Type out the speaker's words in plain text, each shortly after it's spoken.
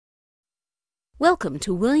Welcome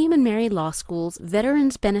to William & Mary Law School's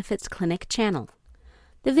Veterans Benefits Clinic channel.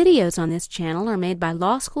 The videos on this channel are made by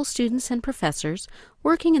law school students and professors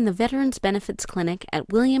working in the Veterans Benefits Clinic at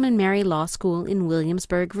William & Mary Law School in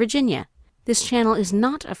Williamsburg, Virginia. This channel is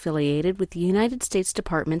not affiliated with the United States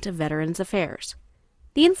Department of Veterans Affairs.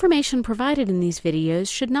 The information provided in these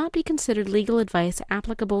videos should not be considered legal advice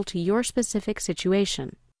applicable to your specific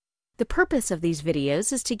situation. The purpose of these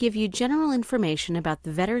videos is to give you general information about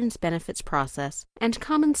the Veterans Benefits process and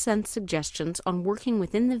common sense suggestions on working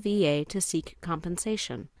within the VA to seek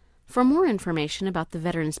compensation. For more information about the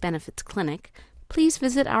Veterans Benefits Clinic, please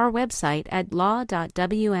visit our website at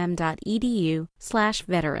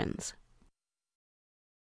law.wm.edu/veterans.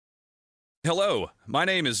 Hello, my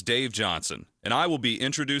name is Dave Johnson, and I will be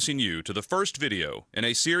introducing you to the first video in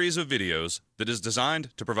a series of videos that is designed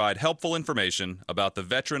to provide helpful information about the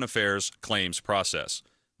Veteran Affairs claims process.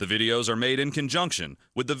 The videos are made in conjunction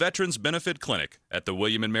with the Veterans Benefit Clinic at the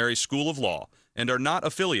William & Mary School of Law and are not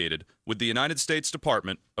affiliated with the United States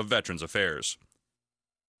Department of Veterans Affairs.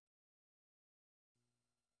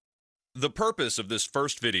 The purpose of this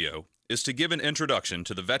first video is to give an introduction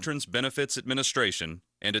to the Veterans Benefits Administration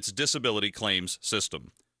and its disability claims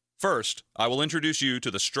system. First, I will introduce you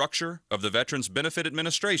to the structure of the Veterans Benefit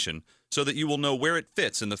Administration so that you will know where it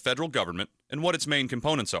fits in the federal government and what its main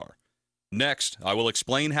components are. Next, I will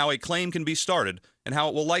explain how a claim can be started and how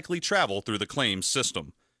it will likely travel through the claims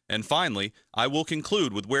system. And finally, I will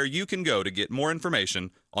conclude with where you can go to get more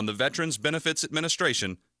information on the Veterans Benefits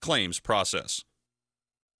Administration claims process.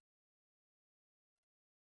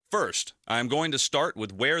 First, I am going to start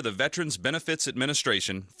with where the Veterans Benefits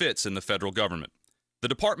Administration fits in the federal government. The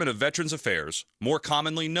Department of Veterans Affairs, more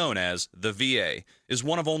commonly known as the VA, is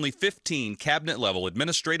one of only 15 cabinet-level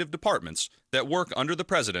administrative departments that work under the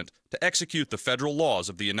President to execute the federal laws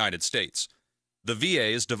of the United States. The VA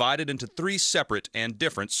is divided into three separate and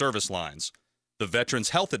different service lines. The Veterans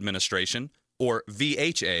Health Administration, or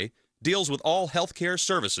VHA, deals with all health care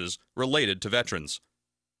services related to veterans.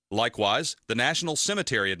 Likewise, the National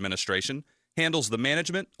Cemetery Administration handles the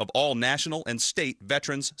management of all national and state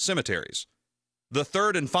veterans' cemeteries. The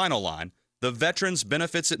third and final line, the Veterans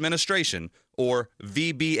Benefits Administration, or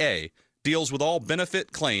VBA, deals with all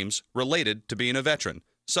benefit claims related to being a veteran,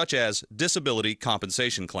 such as disability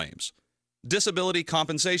compensation claims. Disability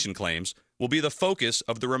compensation claims will be the focus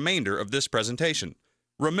of the remainder of this presentation.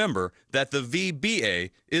 Remember that the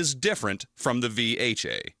VBA is different from the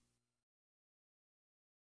VHA.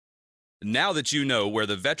 Now that you know where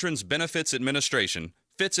the Veterans Benefits Administration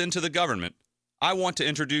fits into the government, I want to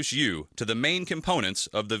introduce you to the main components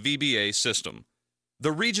of the VBA system.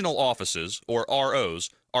 The regional offices, or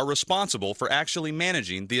ROs, are responsible for actually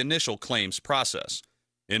managing the initial claims process.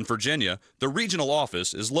 In Virginia, the regional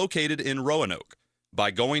office is located in Roanoke.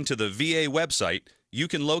 By going to the VA website, you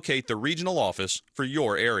can locate the regional office for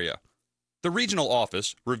your area. The regional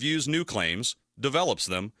office reviews new claims, develops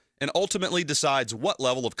them, and ultimately decides what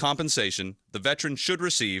level of compensation the veteran should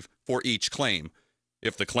receive for each claim.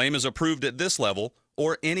 If the claim is approved at this level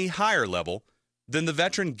or any higher level, then the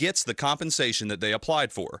veteran gets the compensation that they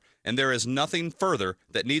applied for, and there is nothing further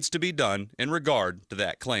that needs to be done in regard to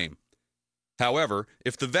that claim. However,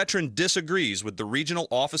 if the veteran disagrees with the regional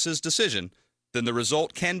office's decision, then the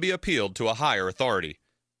result can be appealed to a higher authority.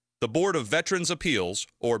 The Board of Veterans' Appeals,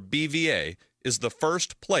 or BVA, is the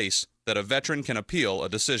first place that a veteran can appeal a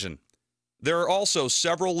decision. There are also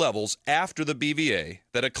several levels after the BVA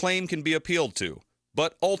that a claim can be appealed to,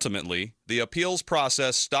 but ultimately, the appeals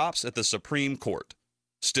process stops at the Supreme Court.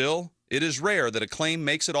 Still, it is rare that a claim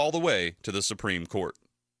makes it all the way to the Supreme Court.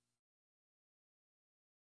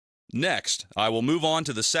 Next, I will move on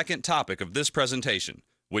to the second topic of this presentation,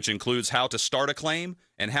 which includes how to start a claim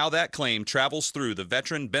and how that claim travels through the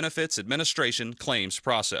Veteran Benefits Administration claims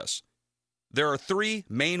process. There are three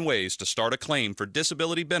main ways to start a claim for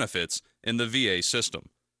disability benefits in the VA system.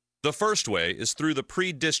 The first way is through the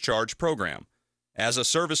pre-discharge program. As a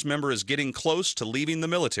service member is getting close to leaving the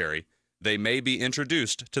military, they may be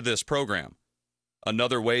introduced to this program.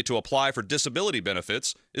 Another way to apply for disability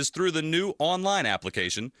benefits is through the new online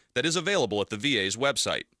application that is available at the VA's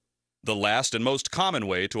website. The last and most common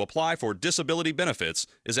way to apply for disability benefits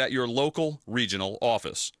is at your local regional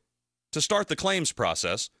office. To start the claims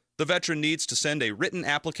process, the veteran needs to send a written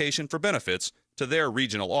application for benefits to their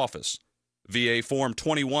regional office. VA Form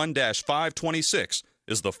 21-526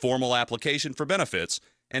 is the formal application for benefits,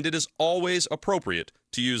 and it is always appropriate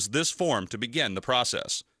to use this form to begin the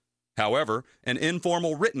process. However, an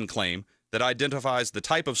informal written claim that identifies the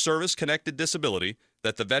type of service-connected disability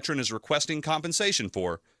that the veteran is requesting compensation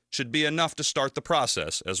for should be enough to start the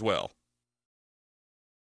process as well.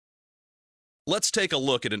 Let's take a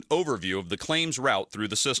look at an overview of the claims route through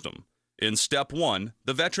the system. In Step 1,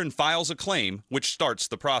 the veteran files a claim, which starts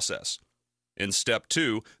the process. In Step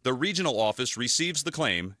 2, the regional office receives the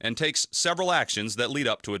claim and takes several actions that lead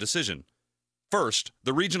up to a decision. First,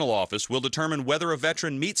 the regional office will determine whether a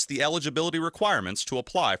veteran meets the eligibility requirements to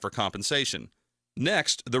apply for compensation.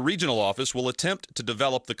 Next, the regional office will attempt to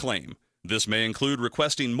develop the claim. This may include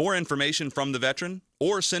requesting more information from the veteran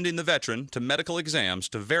or sending the veteran to medical exams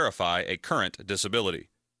to verify a current disability.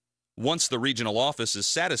 Once the regional office is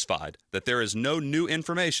satisfied that there is no new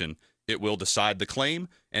information, it will decide the claim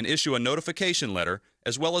and issue a notification letter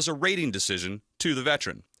as well as a rating decision to the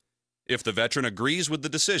veteran. If the veteran agrees with the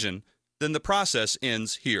decision, then the process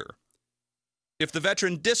ends here. If the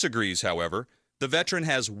veteran disagrees, however, the veteran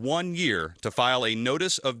has 1 year to file a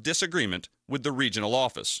notice of disagreement with the regional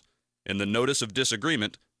office. In the notice of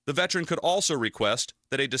disagreement, the veteran could also request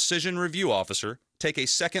that a decision review officer take a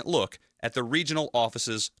second look at the regional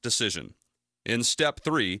office's decision. In Step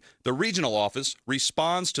 3, the regional office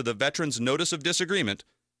responds to the veteran's notice of disagreement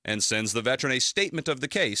and sends the veteran a statement of the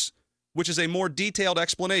case, which is a more detailed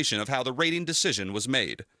explanation of how the rating decision was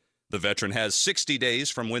made. The veteran has 60 days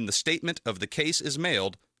from when the statement of the case is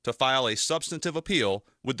mailed to file a substantive appeal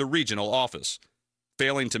with the regional office.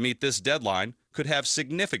 Failing to meet this deadline could have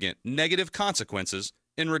significant negative consequences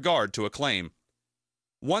in regard to a claim.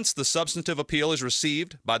 Once the substantive appeal is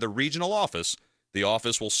received by the regional office, the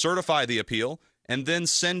office will certify the appeal and then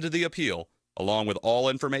send the appeal, along with all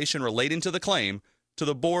information relating to the claim, to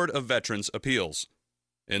the Board of Veterans' Appeals.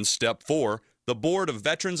 In Step 4, the Board of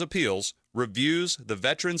Veterans' Appeals reviews the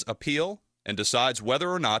veteran's appeal and decides whether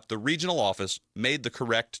or not the regional office made the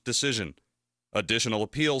correct decision. Additional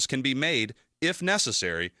appeals can be made, if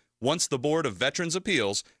necessary, once the Board of Veterans'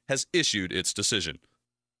 Appeals has issued its decision.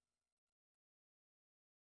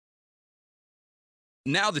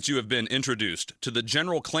 Now that you have been introduced to the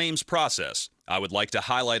general claims process, I would like to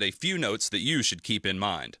highlight a few notes that you should keep in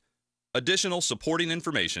mind. Additional supporting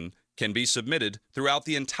information can be submitted throughout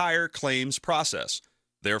the entire claims process.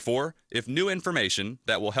 Therefore, if new information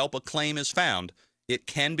that will help a claim is found, it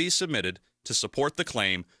can be submitted to support the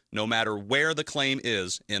claim no matter where the claim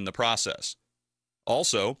is in the process.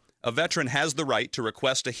 Also, a veteran has the right to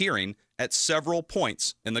request a hearing at several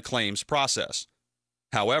points in the claims process.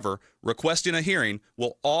 However, requesting a hearing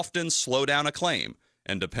will often slow down a claim,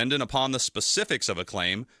 and dependent upon the specifics of a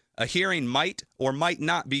claim, a hearing might or might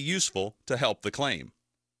not be useful to help the claim.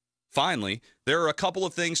 Finally, there are a couple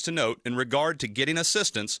of things to note in regard to getting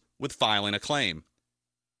assistance with filing a claim.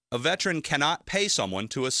 A veteran cannot pay someone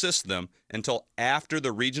to assist them until after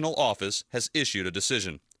the regional office has issued a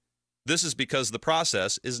decision. This is because the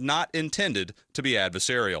process is not intended to be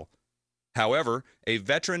adversarial. However, a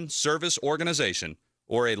veteran service organization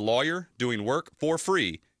or a lawyer doing work for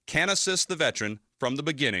free can assist the veteran from the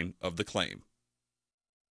beginning of the claim.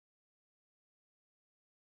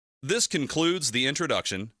 This concludes the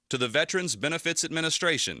introduction to the Veterans Benefits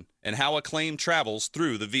Administration and how a claim travels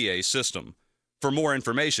through the VA system. For more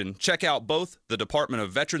information, check out both the Department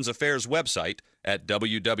of Veterans Affairs website at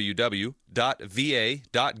www.va.gov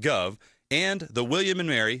and the William &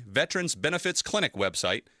 Mary Veterans Benefits Clinic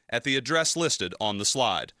website at the address listed on the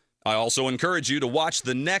slide. I also encourage you to watch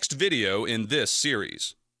the next video in this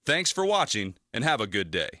series. Thanks for watching and have a good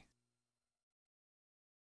day.